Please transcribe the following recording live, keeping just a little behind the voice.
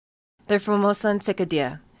The Formosan Sika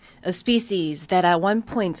deer, a species that at one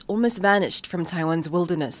point almost vanished from Taiwan's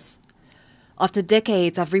wilderness. After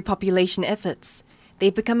decades of repopulation efforts,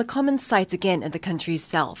 they've become a common sight again in the country's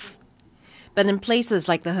south. But in places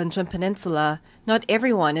like the Hsueh Peninsula, not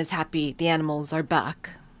everyone is happy the animals are back.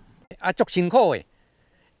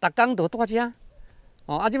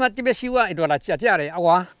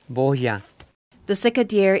 The Sika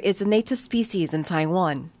deer is a native species in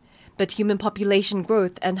Taiwan, but human population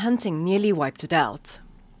growth and hunting nearly wiped it out.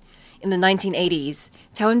 In the 1980s,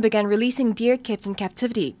 Taiwan began releasing deer kept in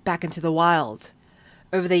captivity back into the wild.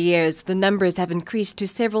 Over the years, the numbers have increased to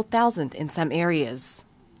several thousand in some areas.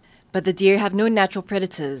 But the deer have no natural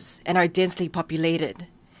predators and are densely populated,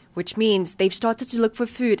 which means they've started to look for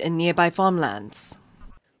food in nearby farmlands.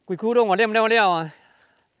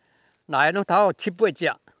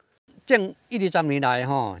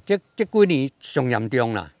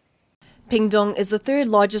 Pingdong is the third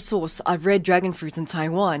largest source of red dragon fruit in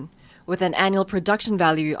Taiwan, with an annual production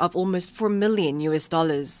value of almost $4 million.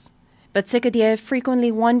 But Sika deer frequently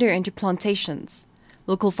wander into plantations.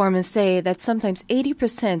 Local farmers say that sometimes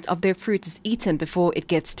 80% of their fruit is eaten before it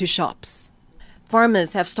gets to shops.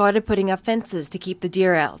 Farmers have started putting up fences to keep the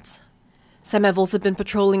deer out. Some have also been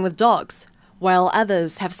patrolling with dogs, while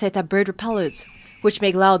others have set up bird repellers, which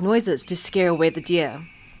make loud noises to scare away the deer.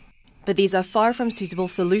 But these are far from suitable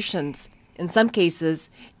solutions. In some cases,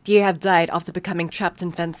 deer have died after becoming trapped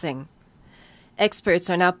in fencing. Experts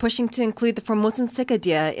are now pushing to include the Formosan Sika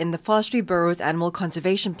deer in the Forestry Bureau's Animal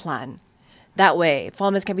Conservation Plan. That way,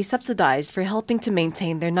 farmers can be subsidized for helping to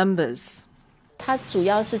maintain their numbers. 它主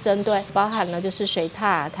要是针对包含了就是水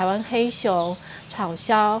獭、台湾黑熊、草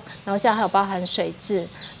鸮，然后现在还有包含水蛭，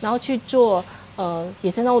然后去做野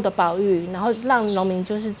生动物的保育，然后让农民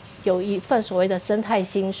就是有一份所谓的生态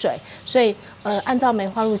薪水，所以按照梅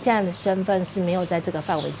花鹿现在的身份是没有在这个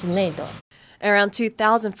范围之内的。Around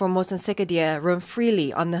 2,000 Formosan Sika deer roam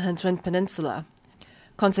freely on the Hsueh Peninsula.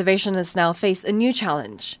 Conservationists now face a new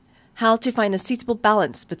challenge: how to find a suitable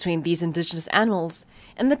balance between these indigenous animals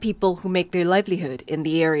and the people who make their livelihood in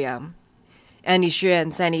the area. Hsueh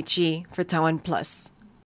and Sandy Chi for TaiwanPlus.